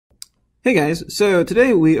Hey guys, so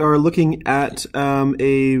today we are looking at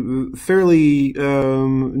a fairly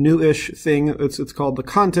new-ish thing. It's called the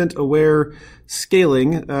content-aware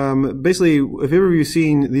scaling. Basically, if ever you've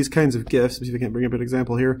seen these kinds of GIFs, see if I can't bring up an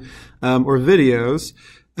example here, or videos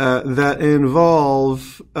that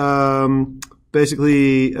involve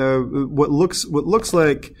basically what looks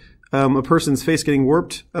like a person's face getting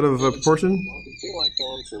warped out of proportion. I feel like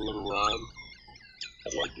going for a little ride.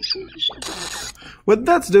 I'd like to show you something. What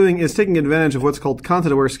that's doing is taking advantage of what's called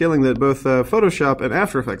content-aware scaling that both Photoshop and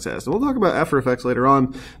After Effects has. And we'll talk about After Effects later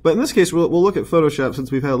on, but in this case, we'll look at Photoshop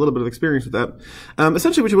since we've had a little bit of experience with that.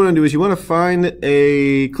 Essentially, what you want to do is you want to find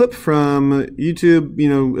a clip from YouTube,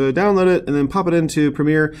 download it, and then pop it into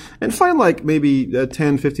Premiere, and find like maybe a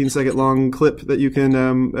 10, 15-second long clip that you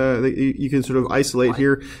can sort of isolate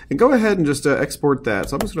here, and go ahead and just export that.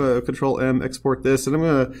 So I'm just going to Control-M, export this, and I'm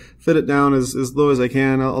going to fit it down as low as I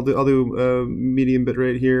can. I'll do medium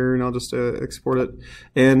bitrate here, and I'll just export it.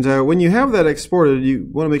 And when you have that exported, you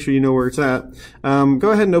want to make sure you know where it's at.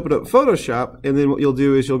 Go ahead and open up Photoshop, and then what you'll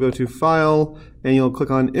do is you'll go to File, and you'll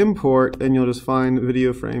click on Import, and you'll just find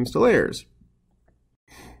Video Frames to Layers.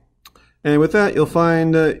 And with that, you'll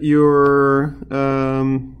find your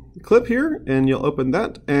clip here, and you'll open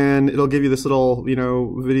that, and it'll give you this little,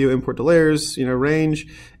 video import to layers, range,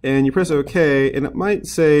 and you press OK, and it might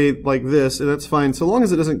say like this, and that's fine. So long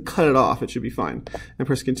as it doesn't cut it off, it should be fine. And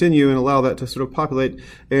press continue and allow that to sort of populate,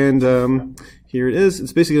 and here it is.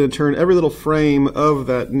 It's basically going to turn every little frame of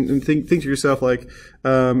that, and think to yourself like,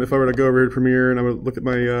 if I were to go over here to Premiere and I would look at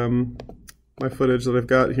my my footage that I've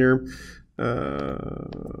got here.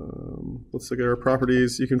 Let's look at our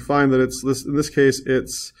properties. You can find that in this case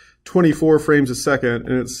it's 24 frames a second,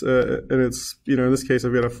 and it's in this case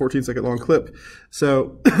I've got a 14-second long clip.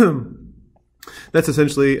 So that's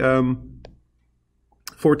essentially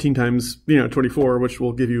 14 times 24, which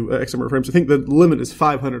will give you X number of frames. I think the limit is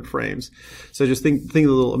 500 frames. So just think a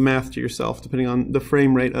little math to yourself, depending on the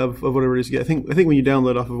frame rate of whatever it is you get. I think when you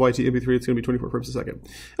download off of YT MP3, it's going to be 24 frames a second.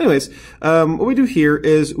 Anyways, what we do here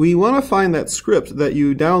is we want to find that script that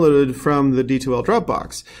you downloaded from the D2L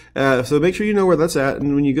Dropbox. So make sure you know where that's at,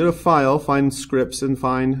 and when you go to File, find Scripts, and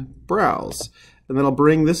find Browse. And then I'll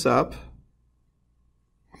bring this up,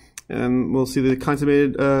 and we'll see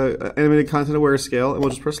the animated content aware scale, and we'll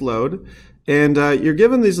just press load. And you're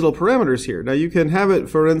given these little parameters here. Now you can have it,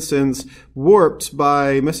 for instance, warped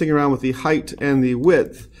by messing around with the height and the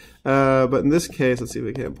width. But in this case, let's see if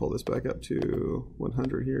we can't pull this back up to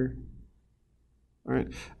 100 here. All right.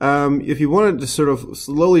 If you wanted to sort of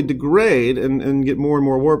slowly degrade and get more and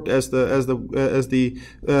more warped as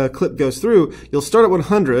the clip goes through, you'll start at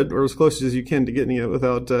 100 or as close as you can to getting it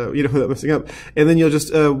without without messing up, and then you'll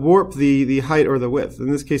just warp the height or the width.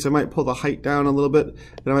 In this case, I might pull the height down a little bit,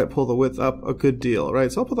 and I might pull the width up a good deal.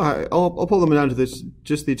 Right. So I'll pull the height, I'll pull them down to the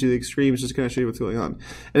extremes, just to kind of show you what's going on.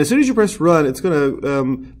 And as soon as you press run, it's going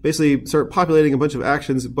to basically start populating a bunch of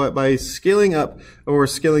actions, but by scaling up or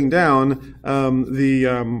scaling down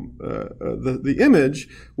the image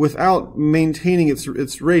without maintaining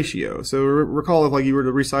its ratio. So recall if you were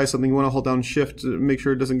to resize something, you want to hold down Shift to make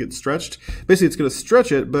sure it doesn't get stretched. Basically, it's going to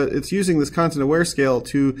stretch it, but it's using this content aware scale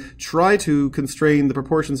to try to constrain the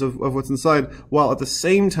proportions of what's inside, while at the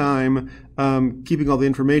same time keeping all the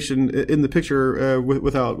information in the picture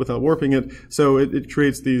without warping it. So it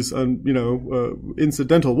creates these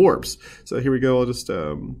incidental warps. So here we go. I'll just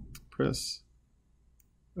press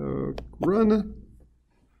run.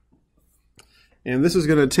 And this is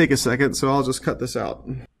going to take a second, so I'll just cut this out.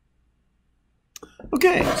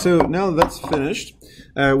 Okay, so now that that's finished,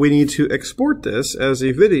 we need to export this as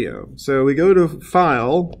a video. So we go to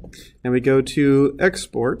File, and we go to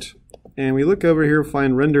Export, and we look over here,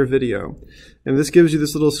 find Render Video. And this gives you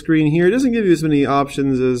this little screen here. It doesn't give you as many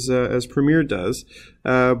options as Premiere does.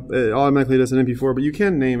 It automatically does an MP4, but you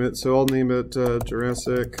can name it. So I'll name it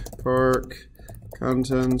Jurassic Park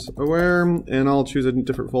Content Aware, and I'll choose a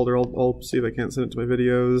different folder. I'll see if I can't send it to my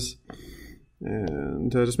videos,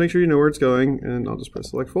 and just make sure you know where it's going, and I'll just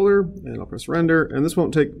press select folder, and I'll press render, and this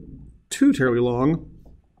won't take too terribly long.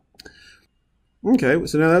 Okay,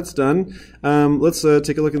 so now that's done. Let's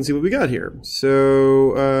take a look and see what we got here.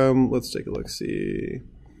 So let's take a look, see.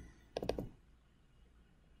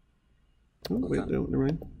 Oh, wait, no, never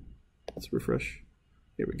mind. Let's refresh.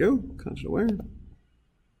 Here we go, content aware.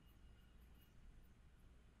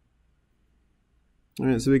 All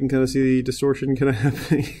right, so we can kind of see the distortion kind of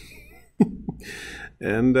happening.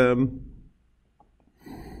 And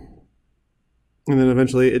And then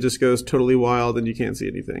eventually it just goes totally wild and you can't see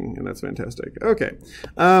anything, and that's fantastic. Okay,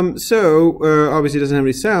 so obviously it doesn't have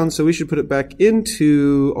any sound, so we should put it back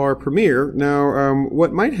into our Premiere. Now,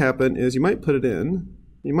 what might happen is you might put it in,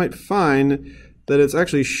 you might find that it's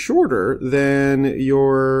actually shorter than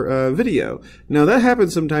your video. Now that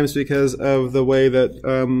happens sometimes because of the way that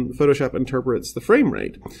Photoshop interprets the frame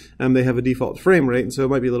rate. They have a default frame rate, and so it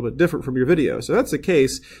might be a little bit different from your video. So if that's the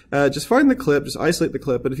case, just find the clip, just isolate the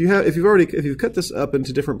clip. But if you've cut this up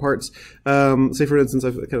into different parts, say for instance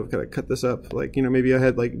I've kind of cut this up, like, you know, maybe I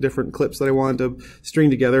had like different clips that I wanted to string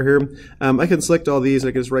together here. I can select all these,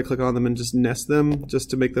 I can just right click on them and just nest them just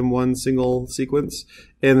to make them one single sequence.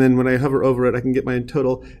 And then when I hover over it, I can get my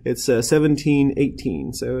total. It's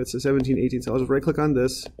 1718. So it's a 1718. So I'll just right click on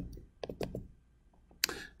this.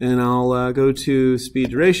 And I'll go to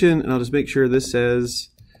speed duration, and I'll just make sure this says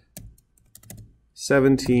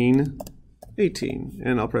 1718.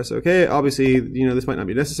 And I'll press OK. Obviously, you know, this might not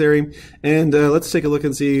be necessary. And let's take a look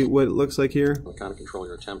and see what it looks like here. The kind of control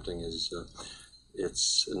you're attempting is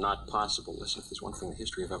it's not possible. Listen, if there's one thing the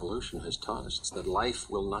history of evolution has taught us, it's that life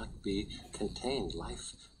will not be contained.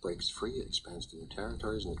 Life breaks free, it expands to new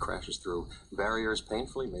territories, and it crashes through barriers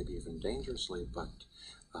painfully, maybe even dangerously, but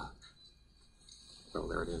well,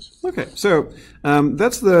 there it is. Okay, so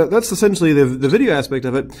that's essentially the video aspect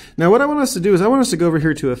of it. Now what I want us to do is I want us to go over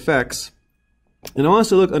here to Effects, and I want us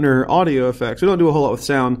to look under Audio Effects. We don't do a whole lot with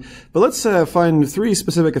sound, but let's find 3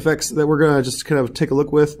 specific effects that we're going to just kind of take a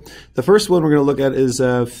look with. The first one we're going to look at is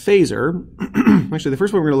Phaser. Actually, the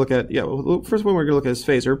first one we're going to look at, the first one we're going to look at is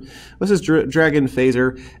Phaser. This is Dragon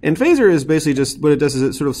Phaser. And Phaser is basically just, what it does is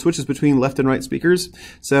it sort of switches between left and right speakers.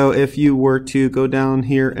 So if you were to go down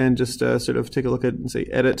here and just sort of take a look at, say,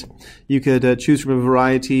 Edit, you could choose from a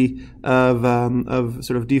variety of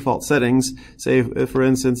sort of default settings. Say, for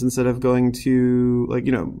instance, instead of going to, like,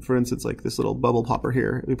 you know, for instance, like this little bubble popper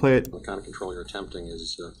here. We play it. The kind of control you're attempting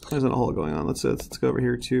is. There's not a whole lot going on. Let's go over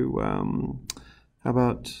here to. How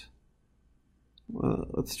about?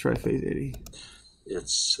 Let's try phase 80.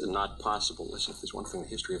 It's not possible. Listen, if there's one thing the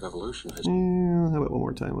history of evolution has. How about one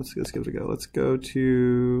more time? Let's give it a go. Let's go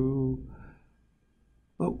to.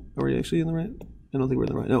 Oh, are we actually in the right? I don't think we're in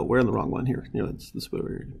the right. No, we're in the wrong one here. You know, let's put over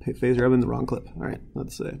here. Phaser. I'm in the wrong clip. All right.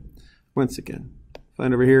 Let's say once again.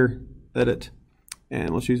 Find over here. Edit. And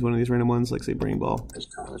we'll choose one of these random ones, like say Brain Ball.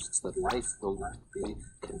 That life will not be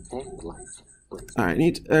contained. Life. All right,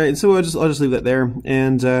 neat. All right, so I'll just leave that there.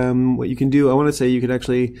 And what you can do, I want to say you could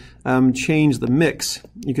actually change the mix.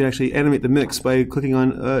 You can actually animate the mix by clicking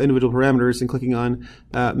on individual parameters and clicking on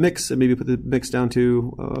mix, and maybe put the mix down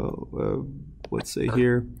to let's say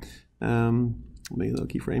here. Make a little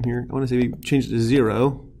keyframe here. I want to say we change it to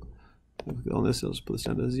 0. On this, I'll just put this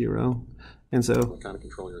down to 0. And so the kind of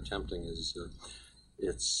control you're attempting is.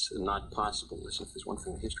 It's not possible. Listen, if there's one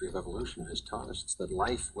thing the history of evolution has taught us, it's that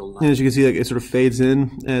life will not. And as you can see, like, it sort of fades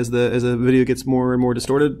in as the video gets more and more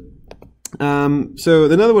distorted. So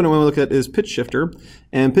another one I want to look at is Pitch Shifter,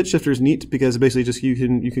 and Pitch Shifter is neat because basically just you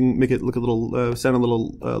can make it look a little sound a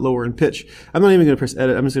little lower in pitch. I'm not even going to press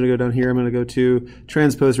Edit. I'm just going to go down here. I'm going to go to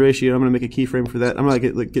Transpose Ratio. I'm going to make a keyframe for that. I'm going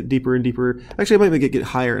to get deeper and deeper. Actually, I might make it get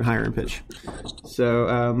higher and higher in pitch.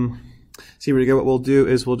 So. See where to go. What we'll do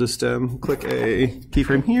is we'll just click a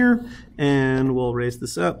keyframe here, and we'll raise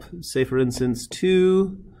this up. Say, for instance,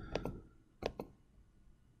 2.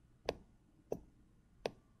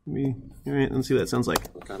 All right, let's see what that sounds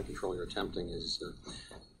like. The kind of control you're attempting is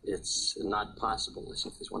it's not possible.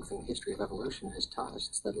 Listen, if there's one thing the history of evolution has taught us,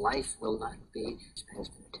 it's that life will not be expands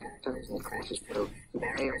to new territories and it crashes through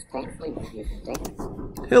barriers painfully, maybe even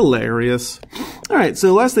dangerous. Hilarious. All right, so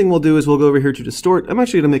the last thing we'll do is we'll go over here to Distort. I'm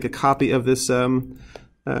actually going to make a copy of this right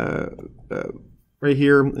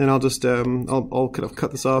here, and I'll just I'll kind of cut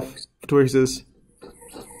this off to where he says,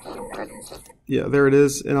 yeah, there it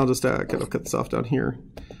is, and I'll just kind of cut this off down here,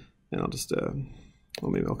 and I'll just well,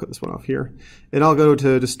 maybe I'll cut this one off here. And I'll go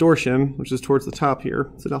to Distortion, which is towards the top here.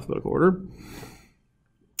 It's in alphabetical order.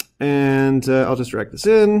 And I'll just drag this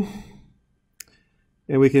in.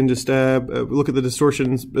 And we can just look at the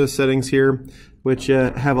distortion settings here, which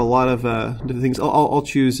have a lot of different things. I'll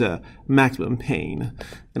choose maximum pain,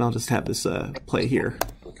 and I'll just have this play here.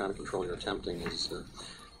 The kind of control you're attempting is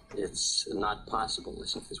It's not possible.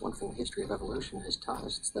 Listen, if there's one thing the history of evolution has taught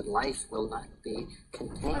us, it's that life will not be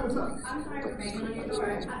contained. Life breaks free,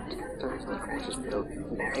 expands from territories, and crashes through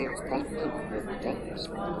barriers, painfully and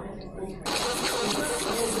dangerously.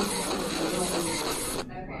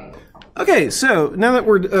 Okay, so now that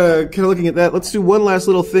we're kind of looking at that, let's do one last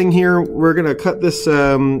little thing here. We're gonna cut this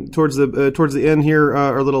towards the end here,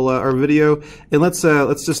 our little our video, and let's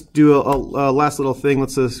just do a last little thing.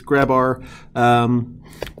 Let's just grab our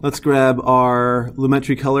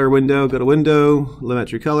Lumetri color window. Go to Window,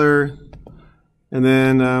 Lumetri color, and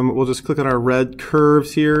then we'll just click on our red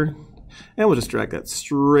curves here, and we'll just drag that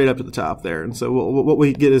straight up to the top there. And so what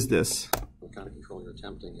we get is this. What kind of control you're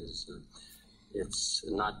attempting is. It's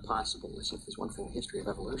not possible. Listen, if there's one thing the history of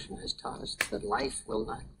evolution has taught us, it's that life will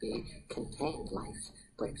not be contained. Life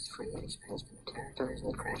breaks free, it expands from territories,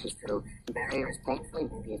 and it crashes through barriers, painfully,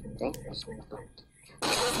 maybe even dangerously.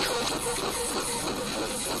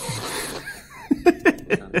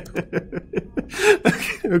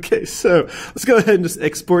 Okay, so let's go ahead and just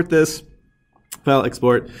export this. File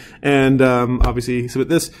export, and obviously submit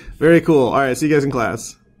this. Very cool. All right, see you guys in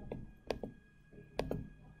class.